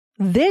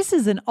This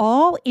is an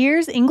All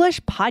Ears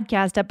English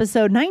podcast,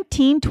 episode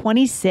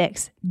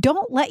 1926.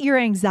 Don't let your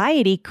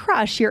anxiety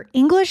crush your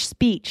English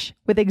speech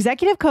with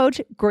executive coach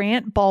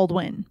Grant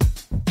Baldwin.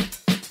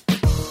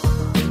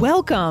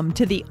 Welcome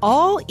to the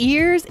All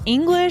Ears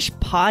English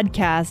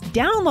podcast,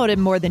 downloaded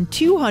more than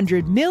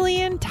 200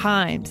 million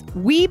times.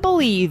 We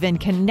believe in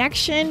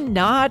connection,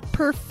 not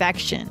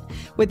perfection,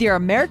 with your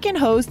American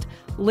host,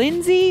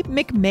 Lindsay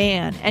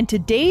McMahon, and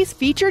today's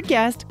featured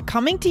guest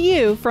coming to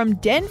you from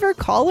Denver,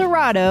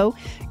 Colorado,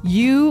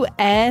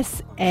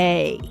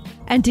 USA.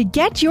 And to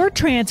get your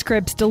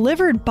transcripts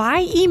delivered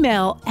by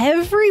email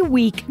every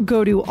week,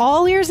 go to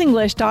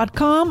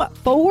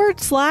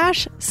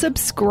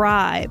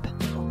allearsenglish.com/subscribe.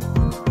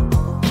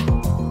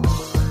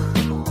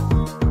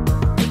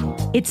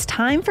 It's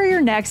time for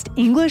your next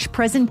English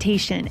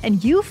presentation,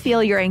 and you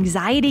feel your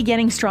anxiety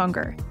getting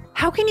stronger.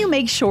 How can you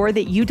make sure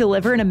that you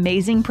deliver an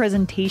amazing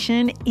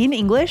presentation in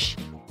English?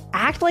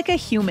 Act like a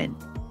human.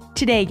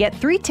 Today, get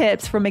 3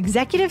 tips from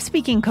executive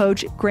speaking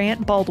coach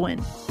Grant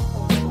Baldwin.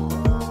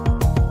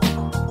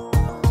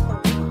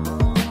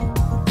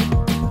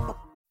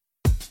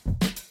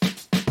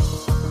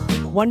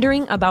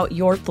 Wondering about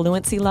your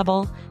fluency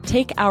level?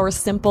 Take our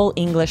simple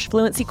English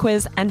fluency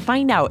quiz and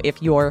find out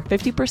if you're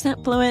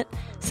 50% fluent,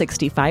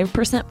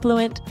 65%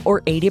 fluent,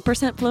 or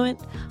 80% fluent.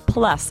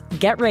 Plus,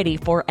 get ready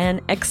for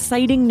an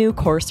exciting new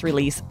course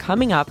release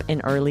coming up in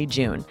early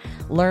June.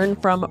 Learn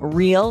from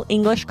real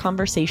English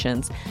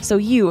conversations so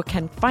you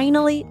can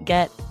finally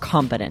get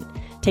competent.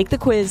 Take the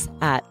quiz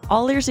at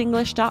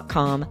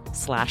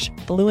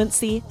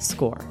allearsenglish.com/fluency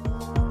score.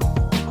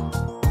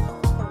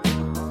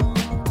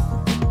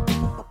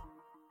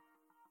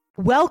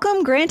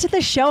 Welcome, Grant, to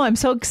the show. I'm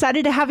so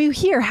excited to have you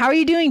here. How are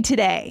you doing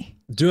today?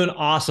 Doing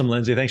awesome,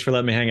 Lindsay. Thanks for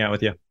letting me hang out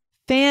with you.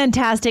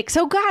 Fantastic.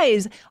 So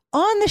guys,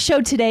 on the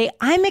show today,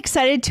 I'm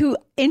excited to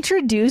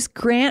introduce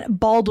Grant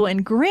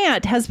Baldwin.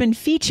 Grant has been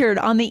featured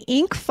on the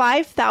Inc.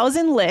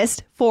 5000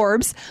 list,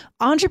 Forbes,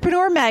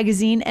 Entrepreneur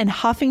Magazine, and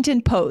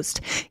Huffington Post.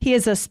 He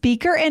is a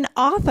speaker and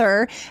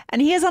author, and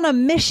he is on a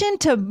mission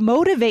to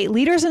motivate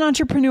leaders and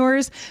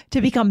entrepreneurs to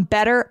become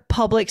better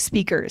public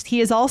speakers. He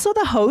is also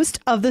the host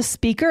of the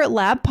Speaker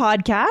Lab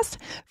podcast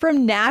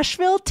from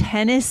Nashville,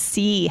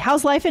 Tennessee.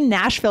 How's life in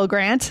Nashville,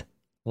 Grant?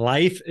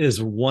 Life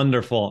is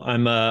wonderful.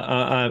 I'm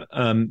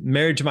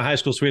married to my high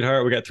school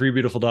sweetheart. We got 3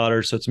 beautiful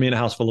daughters. So it's me and a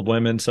house full of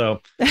women. So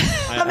I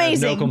have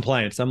no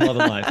complaints. I'm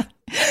loving life.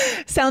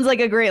 Sounds like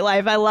a great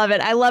life. I love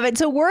it. I love it.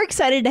 So we're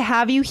excited to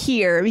have you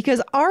here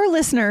because our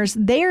listeners,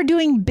 they are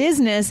doing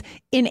business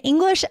in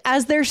English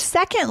as their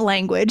second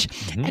language.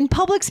 And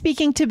public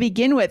speaking to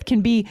begin with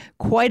can be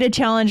quite a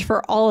challenge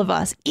for all of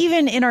us,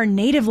 even in our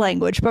native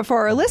language. But for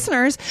our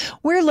listeners,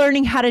 we're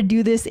learning how to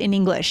do this in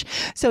English.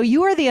 So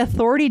you are the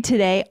authority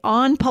today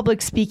on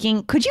public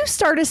speaking. Could you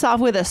start us off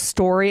with a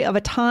story of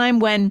a time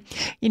when,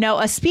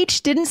 a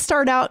speech didn't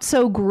start out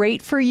so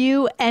great for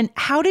you? And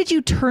how did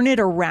you turn it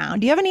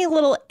around? Do you have any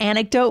little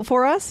anecdote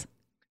for us?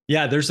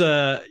 Yeah, there's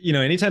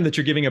anytime that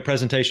you're giving a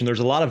presentation, there's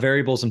a lot of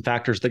variables and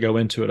factors that go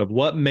into it of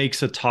what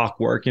makes a talk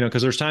work,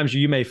 because there's times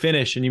you may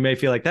finish and you may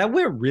feel like that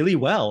went really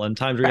well, and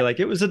times where you're like,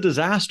 it was a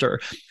disaster.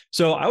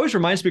 So I always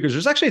remind speakers,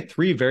 there's actually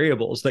 3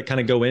 variables that kind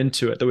of go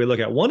into it that we look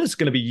at. One is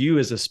going to be you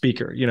as a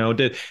speaker.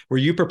 Were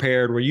you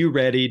prepared? Were you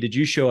ready? Did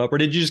you show up, or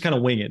did you just kind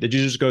of wing it? Did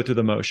you just go through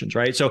the motions,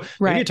 right? So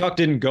maybe a talk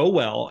didn't go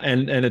well,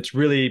 and it's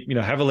really,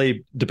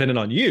 heavily dependent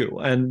on you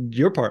and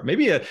your part.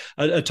 Maybe a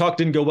talk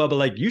didn't go well, but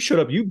like you showed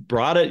up, you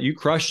brought it, you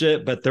crushed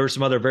it, but there were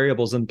some other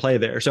variables in play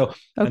there. So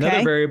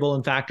another variable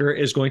and factor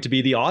is going to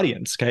be the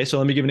audience. Okay. So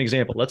let me give an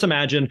example. Let's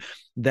imagine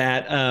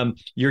that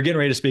you're getting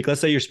ready to speak.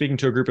 Let's say you're speaking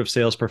to a group of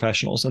sales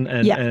professionals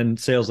and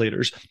sales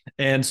leaders.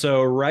 And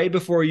so right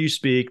before you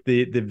speak,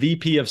 the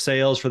VP of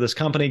sales for this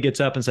company gets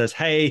up and says,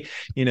 hey,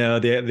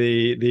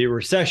 the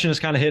recession is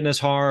kind of hitting us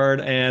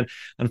hard. And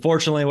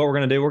unfortunately, what we're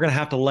going to do, we're going to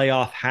have to lay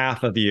off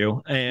half of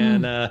you.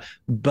 And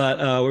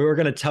but we were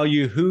going to tell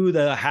you who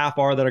the half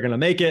are that are going to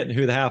make it and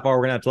who the half are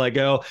we're going to have to let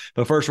go.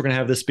 But first, we're going to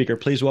have this speaker.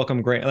 Please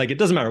welcome Grant. Like, it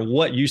doesn't matter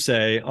what you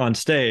say on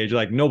stage,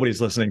 like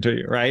nobody's listening to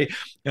you, right?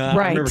 I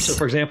remember, so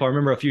for example, I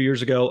remember a few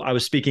years ago, I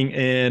was speaking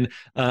in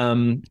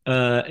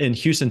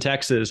Houston,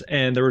 Texas,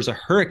 and there was a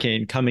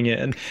hurricane coming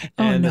in,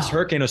 and this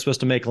hurricane was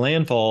supposed to make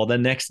landfall the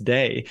next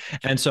day.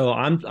 And so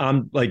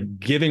I'm like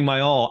giving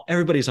my all.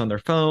 Everybody's on their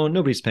phone.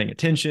 Nobody's paying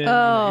attention.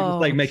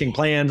 Like making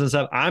plans and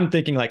stuff. I'm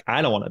thinking like,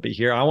 I don't want to be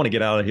here. I want to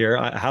get out of here.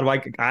 How do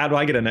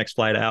I get a next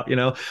flight out?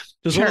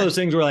 Just one of those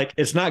things where like,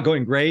 it's not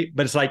going great,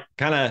 but it's like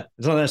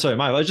it's not necessarily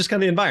my fault. It's just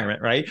kind of the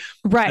environment, right?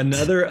 Right.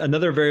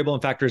 Another variable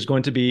and factor is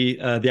going to be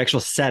the actual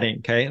setting.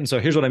 Okay. And so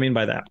here's what I mean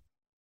by that.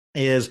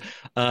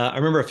 I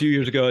remember a few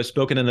years ago, I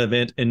spoke at an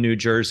event in New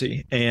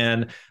Jersey,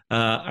 and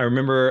I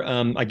remember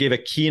I gave a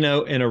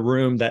keynote in a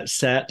room that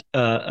sat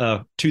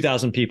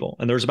 2,000 people,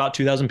 and there was about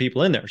 2,000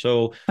 people in there.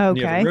 So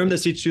you have a room that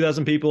seats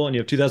 2,000 people, and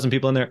you have 2,000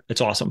 people in there.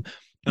 It's awesome.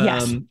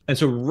 Yes. And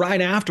so right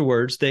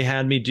afterwards, they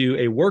had me do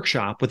a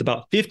workshop with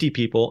about 50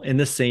 people in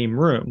the same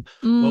room.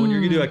 Well, when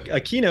you're going to do a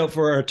keynote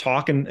for a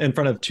talk in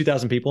front of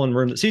 2,000 people in a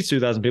room that seats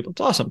 2,000 people,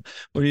 it's awesome.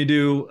 When you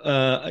do,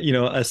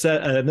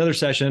 another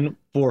session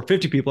for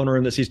 50 people in a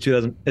room that seats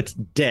 2,000, it's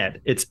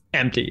dead. It's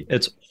empty.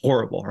 It's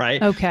horrible,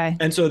 right? Okay.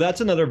 And so that's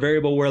another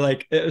variable where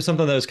like it was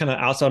something that was kind of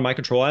outside my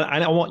control.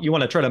 You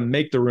want to try to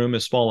make the room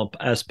as small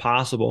as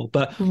possible.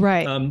 But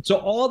right. So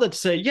all that to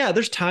say, yeah,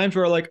 there's times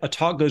where like a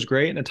talk goes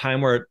great and a time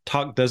where a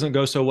talk doesn't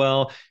go so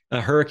well. A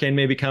hurricane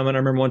may be coming. I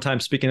remember one time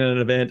speaking at an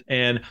event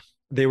and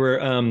they were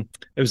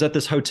it was at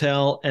this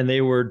hotel and they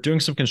were doing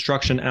some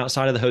construction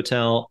outside of the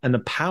hotel and the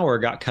power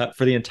got cut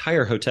for the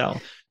entire hotel.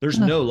 There's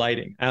no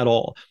lighting at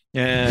all.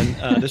 And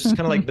this is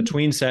kind of like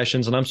between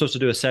sessions and I'm supposed to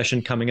do a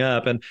session coming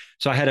up. And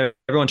so I had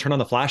everyone turn on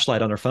the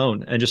flashlight on their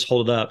phone and just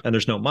hold it up. And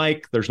there's no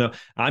mic.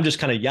 I'm just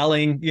kind of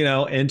yelling,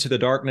 into the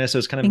darkness. It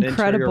was kind of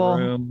Incredible. an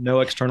interior room, no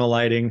external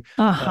lighting.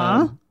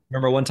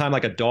 Remember one time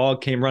like a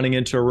dog came running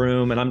into a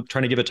room and I'm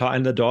trying to give a talk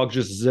and the dog's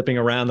just zipping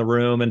around the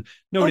room and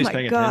nobody's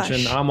paying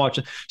attention. I'm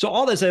watching. So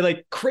all that say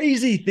like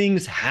crazy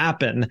things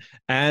happen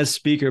as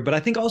speaker, but I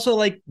think also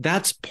like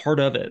that's part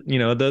of it,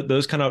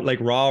 those kind of like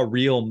raw,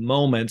 real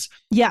moments.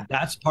 Yeah.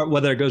 That's part,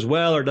 whether it goes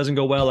well or doesn't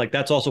go well, like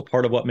that's also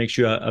part of what makes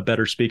you a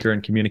better speaker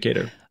and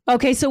communicator.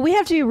 Okay, so we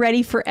have to be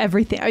ready for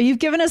everything. You've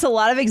given us a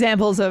lot of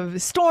examples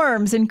of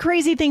storms and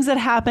crazy things that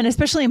happen,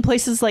 especially in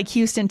places like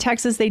Houston,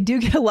 Texas. They do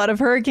get a lot of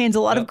hurricanes,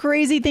 a lot of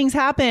crazy things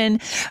happen,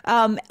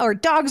 or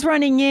dogs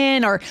running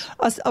in, or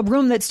a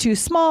room that's too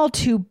small,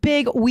 too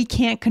big. We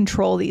can't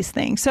control these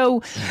things.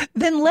 So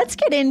then let's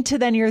get into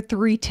then your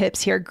 3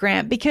 tips here,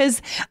 Grant,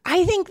 because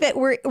I think that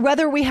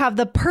whether we have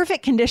the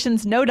perfect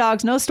conditions, no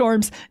dogs, no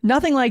storms,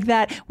 nothing like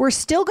that, we're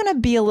still going to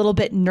be a little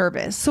bit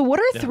nervous. So what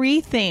are 3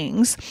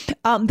 things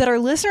that our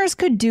listeners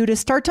could do to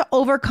start to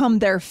overcome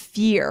their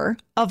fear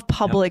of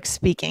public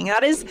speaking?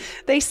 That is,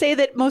 they say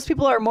that most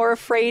people are more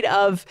afraid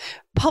of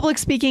public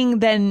speaking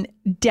than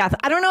death.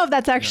 I don't know if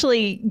that's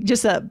actually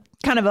just a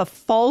kind of a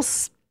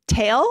false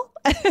tale,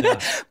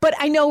 but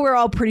I know we're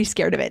all pretty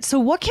scared of it. So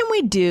what can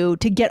we do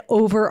to get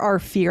over our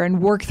fear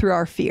and work through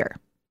our fear?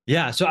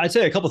 Yeah. So I'd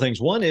say a couple of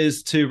things. One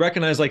is to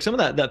recognize like some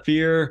of that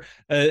fear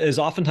is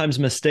oftentimes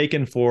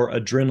mistaken for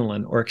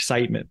adrenaline or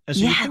excitement. And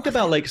so you think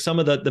about like some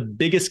of the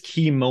biggest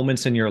key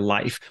moments in your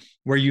life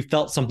where you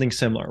felt something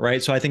similar,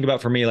 right? So I think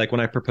about for me, like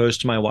when I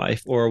proposed to my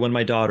wife or when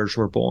my daughters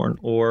were born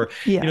or,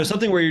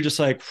 something where you're just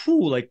like,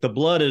 whew, like the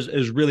blood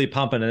is really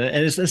pumping. And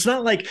it's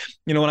not like,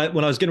 when I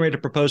was getting ready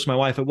to propose to my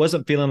wife, it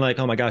wasn't feeling like,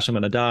 oh my gosh, I'm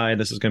going to die.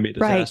 This is going to be a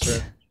disaster.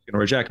 Right. Going to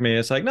reject me.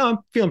 It's like, no, I'm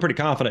feeling pretty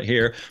confident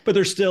here, but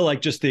there's still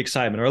like just the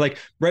excitement or like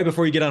right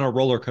before you get on a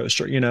roller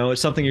coaster,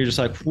 it's something you're just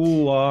like,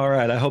 ooh, all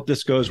right, I hope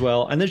this goes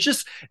well. And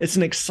it's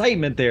an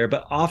excitement there,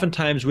 but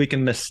oftentimes we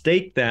can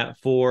mistake that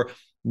for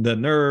the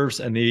nerves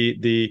and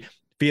the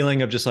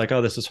feeling of just like,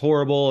 oh, this is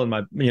horrible.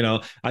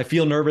 And I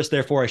feel nervous,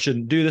 therefore I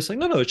shouldn't do this. Like,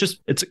 no,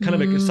 it's kind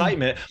of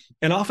excitement.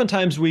 And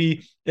oftentimes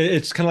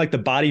it's kind of like the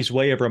body's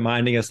way of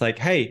reminding us like,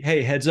 hey,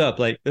 heads up,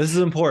 like this is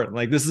important.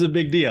 Like this is a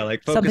big deal.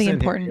 Like focus something in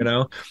important.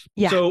 Here,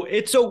 Yeah. So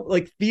it's so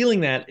like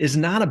feeling that is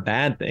not a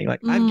bad thing. Like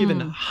I've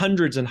given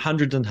hundreds and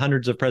hundreds and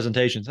hundreds of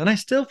presentations and I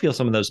still feel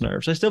some of those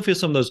nerves. I still feel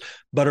some of those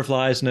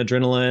butterflies and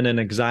adrenaline and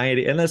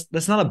anxiety. And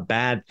that's not a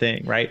bad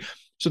thing, right?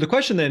 So the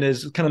question then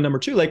is kind of number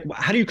 2, like,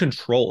 how do you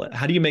control it?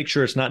 How do you make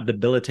sure it's not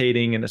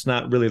debilitating and it's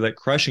not really like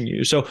crushing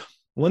you? So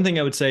one thing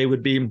I would say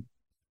would be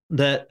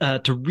that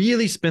to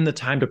really spend the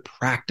time to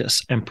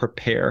practice and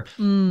prepare.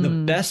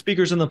 The best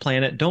speakers on the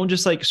planet don't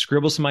just like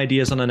scribble some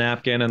ideas on a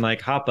napkin and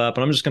like hop up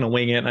and I'm just going to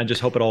wing it and I just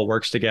hope it all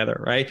works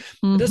together, right?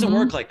 It doesn't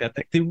work like that.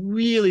 They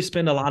really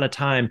spend a lot of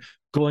time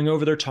going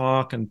over their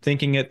talk and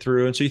thinking it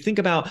through. And so you think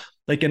about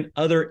like in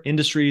other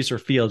industries or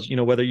fields,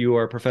 whether you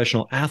are a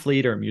professional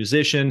athlete or a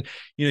musician,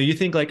 you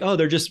think like, oh,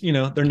 they're just,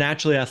 they're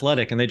naturally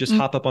athletic and they just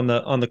hop up on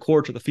the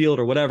court or the field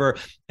or whatever,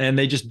 and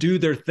they just do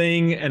their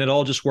thing and it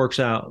all just works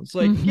out. It's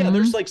like, yeah,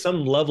 there's like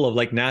some level of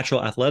like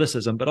natural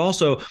athleticism, but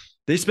also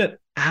they spent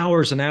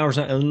hours and hours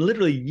and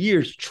literally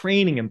years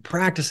training and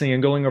practicing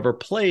and going over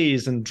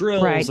plays and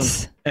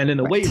drills and in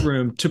the weight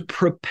room to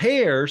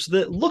prepare so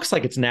that it looks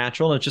like it's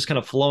natural and it's just kind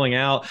of flowing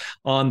out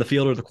on the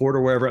field or the court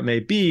or wherever it may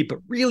be. But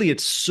really,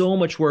 it's so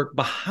much work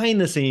behind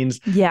the scenes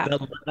that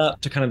led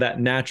up to kind of that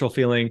natural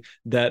feeling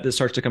that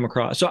starts to come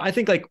across. So I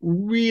think like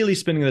really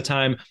spending the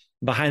time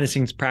behind the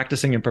scenes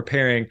practicing and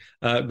preparing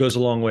goes a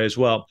long way as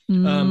well.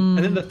 And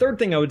then the third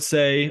thing I would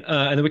say,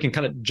 and then we can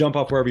kind of jump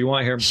off wherever you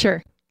want here.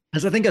 Sure.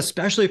 Because I think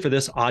especially for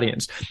this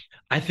audience,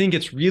 I think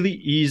it's really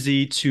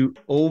easy to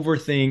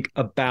overthink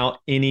about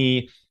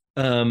any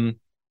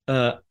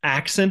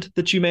accent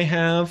that you may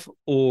have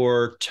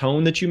or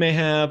tone that you may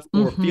have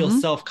or feel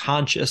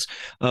self-conscious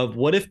of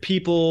what if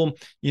people,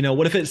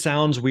 what if it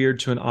sounds weird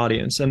to an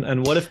audience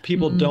and what if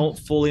people don't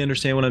fully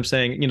understand what I'm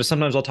saying?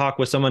 Sometimes I'll talk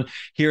with someone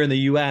here in the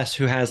US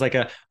who has like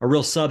a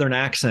real Southern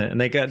accent and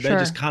they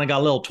just kind of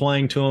got a little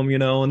twang to them,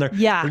 and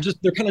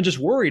they're kind of just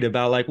worried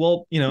about like,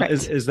 well,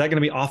 is that going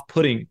to be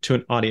off-putting to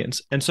an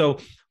audience? And so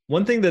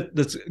one thing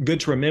that's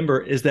good to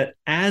remember is that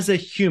as a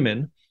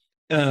human,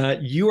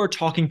 you are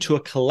talking to a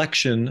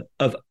collection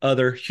of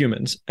other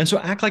humans. And so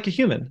act like a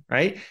human,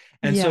 right?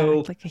 And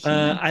so like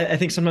I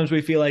think sometimes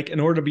we feel like in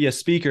order to be a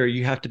speaker,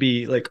 you have to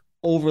be like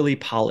overly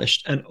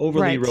polished and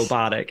overly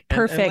robotic.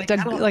 Perfect.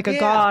 And like a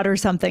god or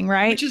something,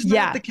 right? Which is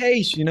not the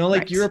case, you know,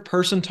 like you're a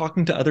person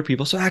talking to other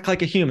people. So act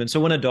like a human. So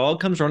when a dog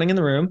comes running in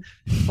the room,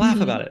 laugh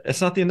about it.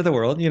 It's not the end of the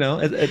world, you know,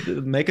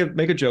 make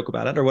a joke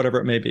about it or whatever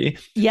it may be.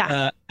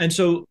 Yeah. And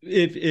so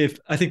if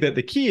I think that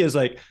the key is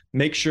like,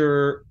 make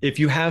sure if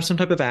you have some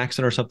type of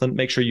accent or something,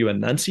 make sure you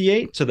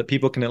enunciate so that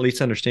people can at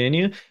least understand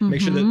you.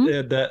 Make sure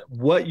that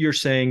what you're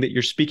saying, that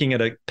you're speaking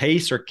at a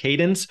pace or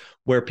cadence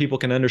where people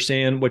can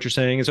understand what you're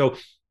saying. And so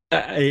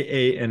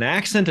an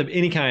accent of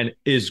any kind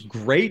is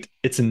great.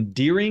 It's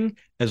endearing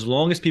as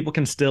long as people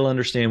can still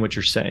understand what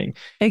you're saying.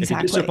 Exactly. If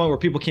it gets to a point where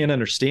people can't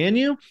understand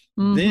you,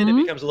 then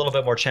it becomes a little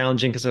bit more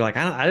challenging because they're like,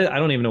 I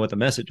don't even know what the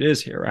message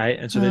is here, right?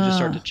 And so they just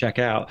start to check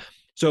out.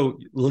 So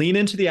lean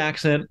into the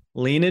accent,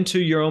 lean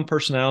into your own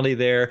personality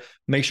there.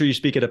 Make sure you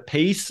speak at a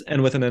pace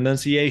and with an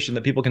enunciation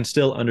that people can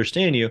still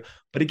understand you.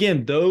 But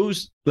again,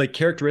 those like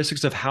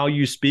characteristics of how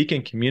you speak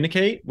and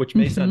communicate, which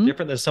may sound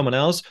different than someone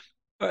else,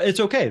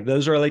 it's okay.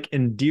 Those are like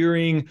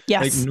endearing,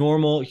 like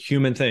normal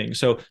human things.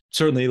 So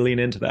certainly lean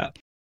into that.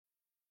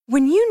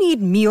 When you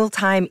need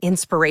mealtime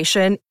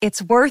inspiration,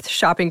 it's worth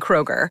shopping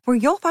Kroger, where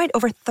you'll find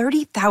over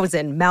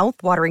 30,000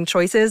 mouth-watering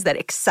choices that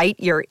excite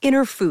your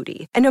inner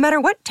foodie. And no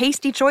matter what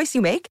tasty choice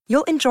you make,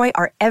 you'll enjoy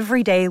our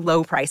everyday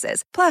low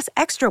prices, plus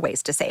extra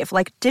ways to save,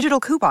 like digital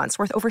coupons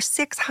worth over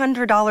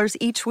 $600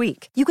 each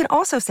week. You can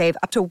also save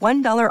up to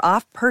 $1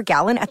 off per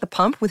gallon at the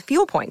pump with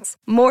fuel points.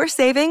 More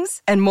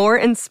savings and more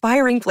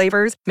inspiring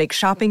flavors make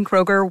shopping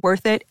Kroger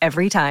worth it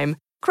every time.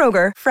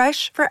 Kroger,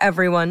 fresh for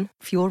everyone.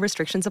 Fuel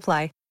restrictions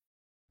apply.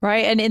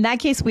 Right. And in that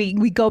case, we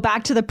go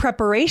back to the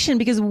preparation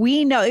because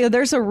we know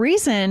there's a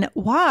reason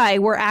why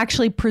we're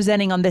actually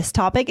presenting on this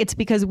topic. It's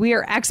because we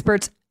are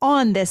experts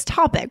on this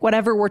topic,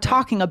 whatever we're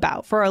talking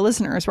about for our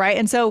listeners. Right.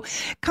 And so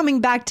coming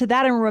back to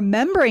that and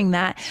remembering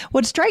that,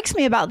 what strikes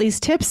me about these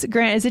tips,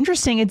 Grant, is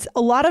interesting. It's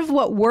a lot of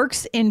what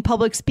works in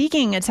public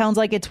speaking. It sounds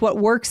like it's what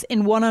works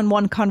in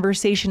one-on-one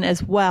conversation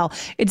as well.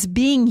 It's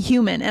being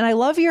human. And I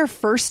love your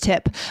first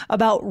tip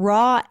about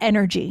raw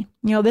energy.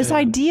 You know, this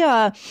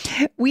idea,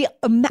 we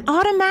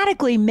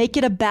automatically make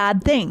it a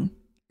bad thing.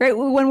 Right?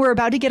 When we're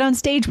about to get on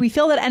stage, we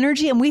feel that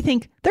energy and we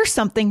think there's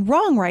something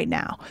wrong right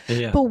now.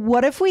 But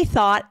what if we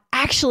thought,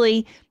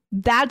 actually,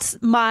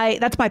 that's my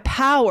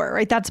power,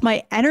 right? That's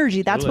my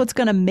energy. That's what's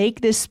going to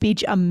make this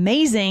speech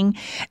amazing.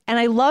 And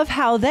I love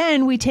how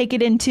then we take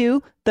it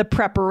into the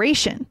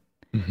preparation.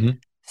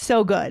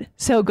 So good.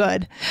 So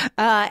good.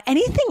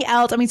 Anything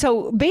else? I mean,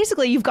 so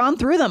basically you've gone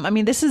through them. I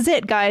mean, this is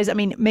it, guys. I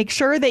mean, make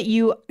sure that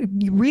you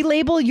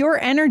relabel your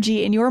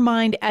energy in your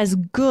mind as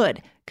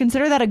good.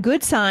 Consider that a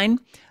good sign.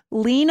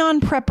 Lean on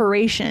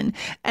preparation.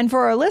 And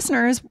for our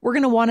listeners, we're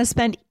going to want to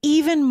spend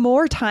even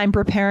more time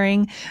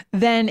preparing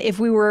than if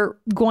we were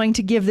going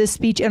to give this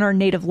speech in our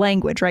native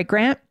language, right,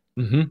 Grant?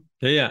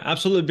 Yeah,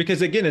 absolutely.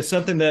 Because again, it's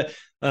something that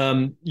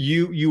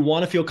you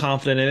want to feel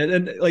confident in it.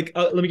 And like,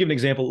 let me give an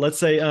example. Let's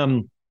say,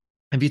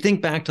 if you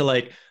think back to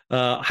like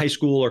high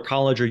school or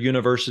college or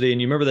university, and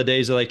you remember the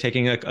days of like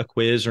taking a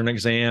quiz or an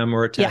exam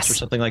or a test or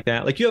something like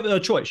that, like you have a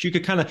choice. You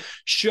could kind of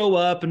show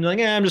up and be like,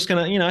 I'm just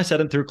going to, I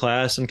sat in through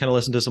class and kind of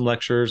listened to some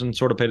lectures and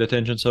sort of paid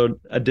attention. So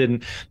I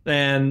didn't,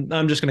 and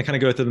I'm just going to kind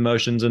of go through the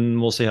motions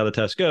and we'll see how the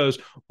test goes.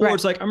 Or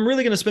it's like, I'm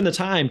really going to spend the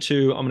time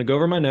I'm going to go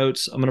over my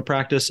notes. I'm going to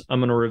practice. I'm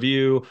going to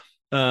review.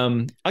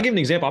 I'll give an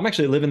example. I'm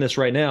actually living this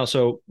right now.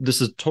 So this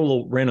is a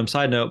total random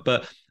side note,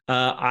 but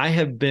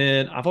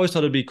I've always thought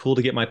it'd be cool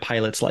to get my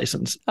pilot's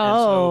license.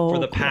 So for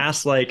the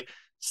past like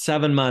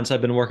 7 months, I've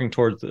been working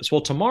towards this.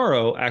 Well,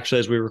 tomorrow, actually,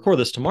 as we record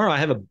this, tomorrow, I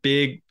have a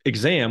big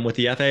exam with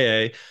the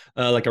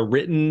FAA, like a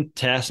written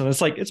test. And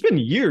it's been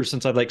years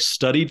since I've like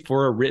studied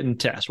for a written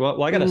test.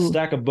 Well, I got a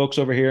stack of books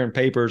over here and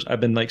papers I've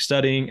been like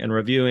studying and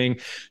reviewing.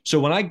 So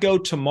when I go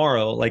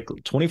tomorrow, like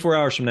 24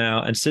 hours from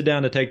now, and sit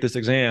down to take this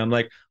exam,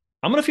 like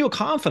I'm going to feel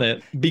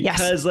confident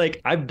because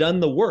like I've done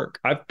the work,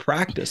 I've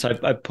practiced,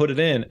 I've put it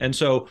in. And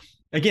so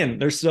again,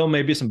 there's still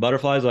maybe some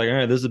butterflies like, all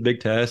right, this is a big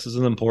test. This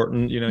is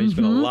important. You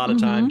spend a lot of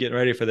time getting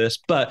ready for this,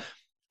 but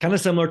kind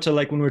of similar to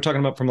like when we were talking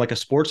about from like a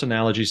sports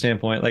analogy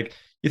standpoint, like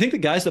you think the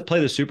guys that play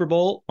the Super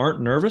Bowl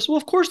aren't nervous? Well,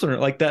 of course they're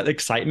like that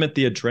excitement,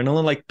 the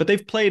adrenaline, like, but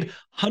they've played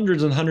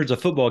hundreds and hundreds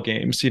of football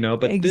games,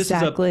 but this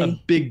is a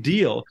big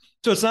deal.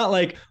 So it's not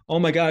like, oh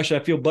my gosh, I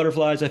feel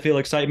butterflies, I feel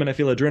excitement, I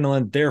feel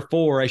adrenaline,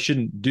 therefore I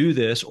shouldn't do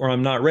this or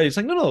I'm not ready. It's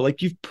like, no,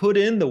 like you've put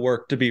in the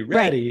work to be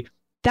ready. Right.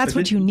 That's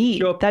what you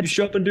need. You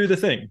show up and do the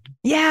thing.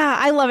 Yeah,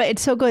 I love it.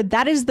 It's so good.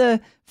 That is the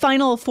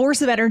final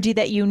force of energy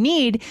that you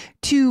need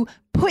to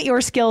put your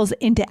skills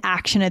into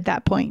action at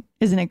that point,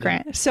 isn't it,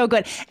 Grant? So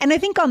good. And I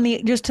think on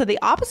just to the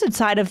opposite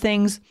side of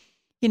things,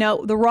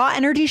 the raw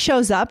energy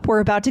shows up. We're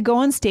about to go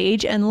on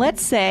stage. And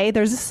let's say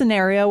there's a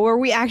scenario where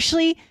we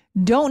actually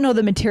don't know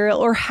the material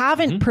or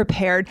haven't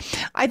prepared,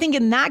 I think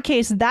in that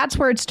case, that's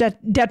where it's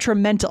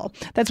detrimental.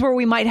 That's where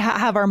we might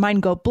have our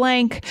mind go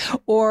blank,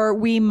 or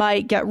we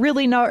might get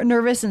really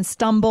nervous and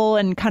stumble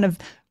and kind of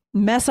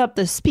mess up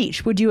the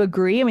speech. Would you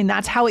agree? I mean,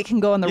 that's how it can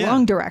go in the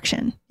wrong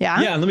direction. Yeah.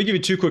 Yeah. And let me give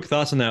you 2 quick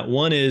thoughts on that.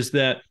 One is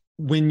that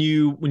when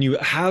you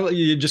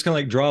just kind of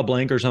like draw a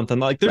blank or something,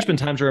 like there's been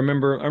times where I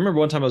remember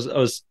one time I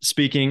was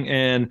speaking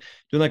and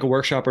doing like a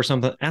workshop or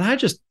something, and I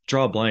just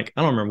draw a blank.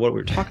 I don't remember what we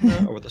were talking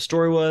about or what the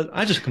story was.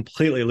 I just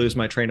completely lose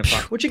my train of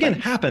thought, which again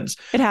happens.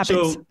 It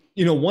happens.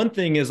 So, one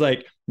thing is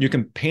like you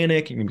can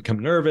panic, you can become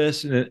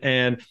nervous.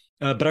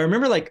 But I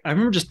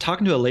remember just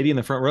talking to a lady in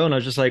the front row, and I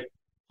was just like,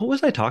 what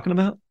was I talking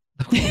about?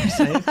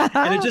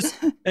 And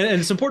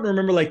it's important to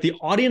remember, like, the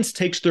audience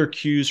takes their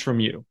cues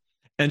from you.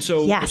 And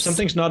so if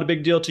something's not a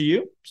big deal to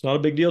you, it's not a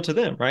big deal to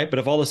them, right? But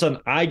if all of a sudden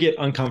I get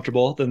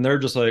uncomfortable, then they're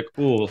just like,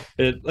 ooh,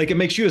 it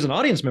makes you as an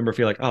audience member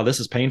feel like, oh,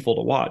 this is painful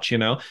to watch,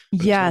 But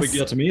it's no big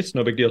deal to me, it's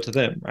no big deal to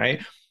them,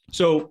 right?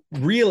 So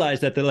realize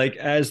that like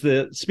as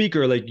the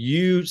speaker, like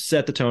you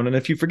set the tone. And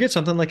if you forget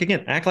something, like,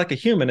 again, act like a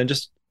human and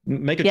just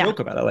make a joke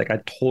about it. Like,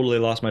 I totally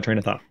lost my train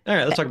of thought. All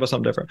right, let's talk about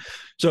something different.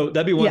 So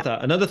that'd be one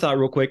thought. Another thought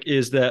real quick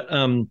is that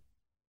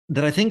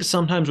that I think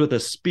sometimes with a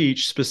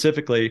speech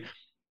specifically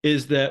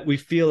is that we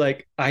feel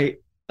like I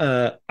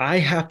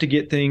have to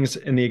get things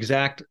in the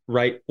exact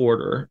right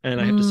order, and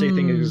I have to say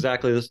things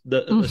exactly a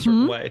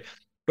certain way.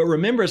 But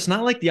remember, it's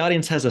not like the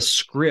audience has a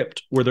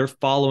script where they're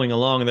following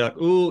along and they're like,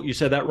 ooh, you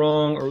said that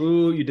wrong, or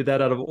ooh, you did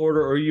that out of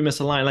order, or you missed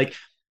a line. Like,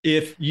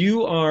 if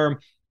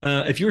you're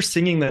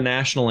singing the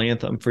national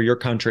anthem for your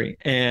country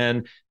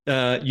and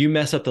you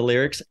mess up the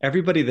lyrics,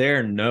 everybody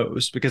there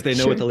knows, because they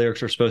know what the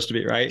lyrics are supposed to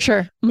be, right?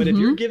 Sure. But if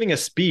you're giving a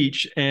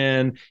speech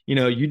and,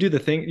 you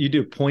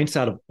do points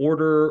out of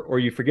order, or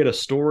you forget a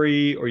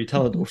story, or you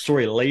tell a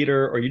story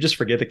later, or you just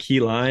forget a key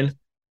line,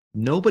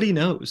 nobody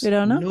knows. They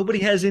don't know. Nobody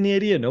has any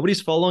idea. Nobody's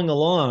following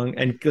along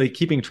and like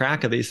keeping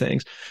track of these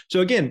things. So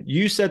again,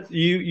 you said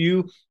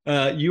you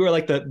are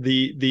like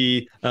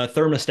the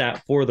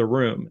thermostat for the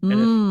room,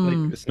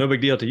 and if it's no big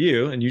deal to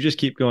you, and you just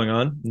keep going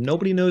on,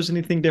 nobody knows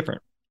anything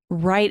different.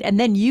 Right. And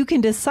then you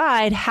can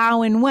decide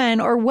how and when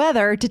or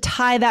whether to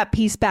tie that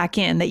piece back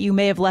in that you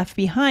may have left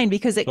behind,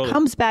 because it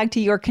comes back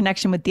to your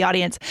connection with the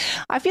audience.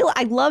 I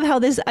love how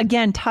this,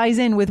 again, ties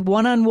in with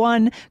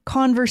one-on-one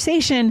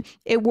conversation.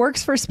 It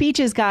works for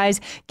speeches, guys.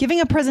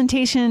 Giving a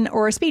presentation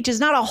or a speech is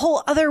not a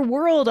whole other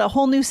world, a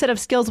whole new set of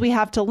skills we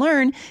have to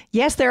learn.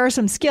 Yes, there are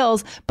some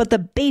skills, but the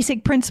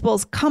basic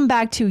principles come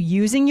back to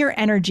using your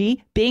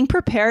energy, being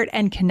prepared,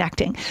 and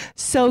connecting.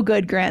 So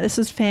good, Grant. This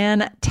is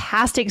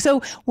fantastic.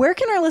 So where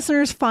can our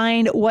listeners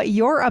find what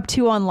you're up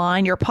to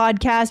online, your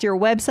podcast, your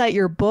website,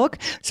 your book,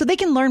 so they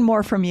can learn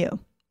more from you?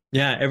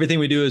 Yeah, everything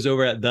we do is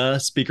over at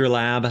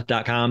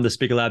thespeakerlab.com,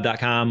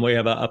 thespeakerlab.com. We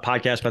have a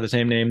podcast by the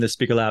same name, The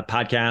Speaker Lab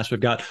Podcast. We've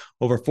got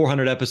over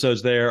 400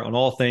 episodes there on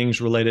all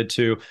things related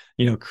to,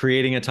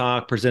 creating a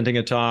talk, presenting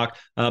a talk,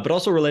 but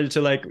also related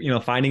to like,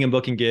 finding and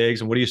booking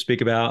gigs, and what do you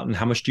speak about, and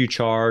how much do you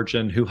charge,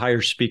 and who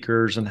hires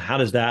speakers, and how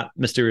does that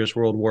mysterious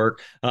world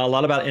work? A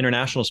lot about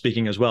international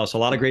speaking as well. So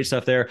a lot of great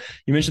stuff there.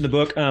 You mentioned the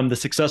book, The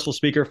Successful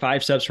Speaker,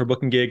 5 Steps for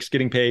Booking Gigs,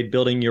 Getting Paid,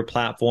 Building Your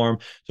Platform.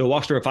 So it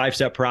walks through a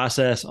 5-step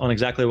process on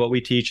exactly what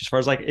we teach as far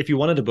as like if you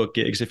wanted to book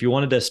gigs, if you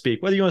wanted to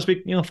speak, whether you want to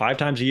speak 5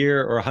 times a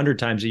year or 100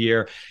 times a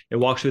year, it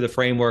walks through the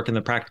framework and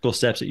the practical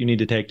steps that you need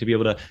to take to be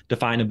able to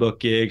define and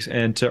book gigs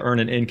and to earn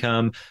an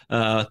income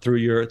through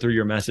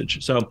your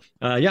message. So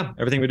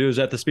everything we do is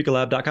at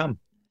thespeakerlab.com.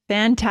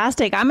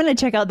 Fantastic. I'm going to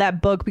check out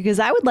that book because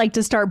I would like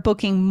to start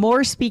booking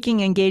more speaking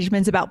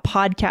engagements about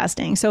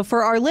podcasting. So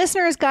for our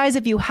listeners, guys,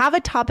 if you have a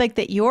topic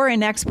that you're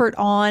an expert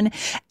on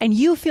and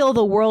you feel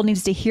the world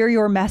needs to hear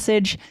your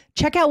message,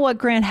 check out what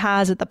Grant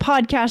has at the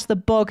podcast, the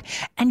book,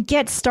 and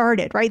get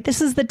started, right?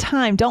 This is the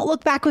time. Don't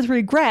look back with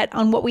regret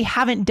on what we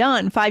haven't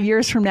done 5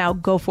 years from now.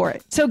 Go for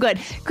it. So good.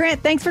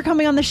 Grant, thanks for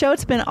coming on the show.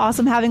 It's been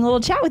awesome having a little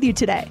chat with you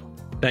today.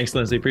 Thanks,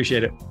 Lindsay.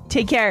 Appreciate it.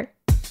 Take care.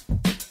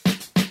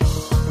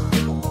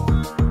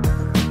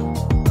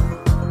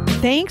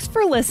 Thanks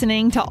for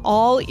listening to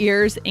All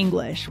Ears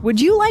English. Would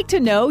you like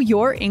to know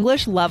your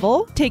English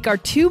level? Take our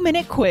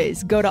 2-minute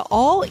quiz. Go to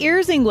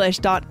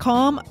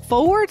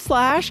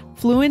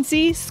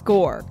allearsenglish.com/fluency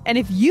score. And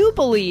if you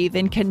believe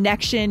in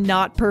connection,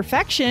 not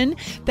perfection,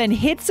 then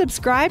hit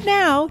subscribe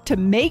now to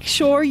make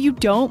sure you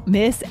don't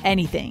miss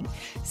anything.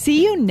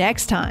 See you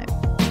next time.